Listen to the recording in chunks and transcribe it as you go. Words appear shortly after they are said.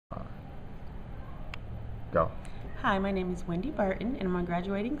Go. Hi, my name is Wendy Burton, and I'm a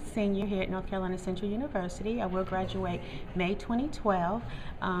graduating senior here at North Carolina Central University. I will graduate May 2012.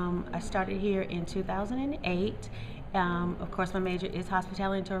 I started here in 2008. Of course, my major is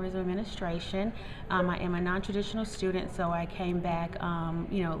Hospitality and Tourism Administration. I am a non-traditional student, so I came back, a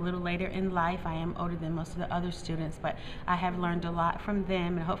little later in life. I am older than most of the other students, but I have learned a lot from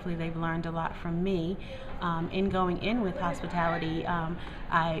them, and hopefully they've learned a lot from me. In going in with hospitality,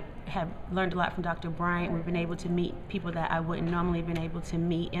 I have learned a lot from Dr. Bryant. We've been able to meet people that I wouldn't normally have been able to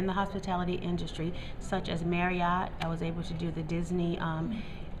meet in the hospitality industry, such as Marriott. I was able to do the Disney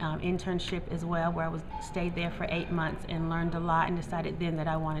internship as well, where I stayed there for 8 months and learned a lot, and decided then that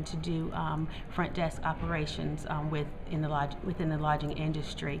I wanted to do front desk operations within the lodging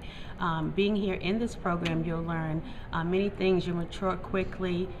industry. Being here in this program, you'll learn many things. You'll mature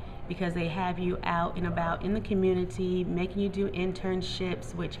quickly, because they have you out and about in the community, making you do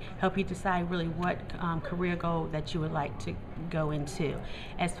internships, which help you decide really what career goal that you would like to go into.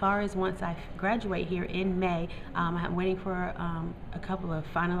 As far as once I graduate here in May, I'm waiting for a couple of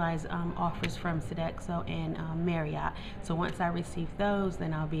finalized offers from Sodexo and Marriott. So once I receive those,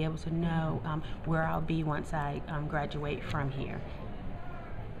 then I'll be able to know where I'll be once I graduate from here.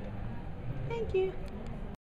 Thank you.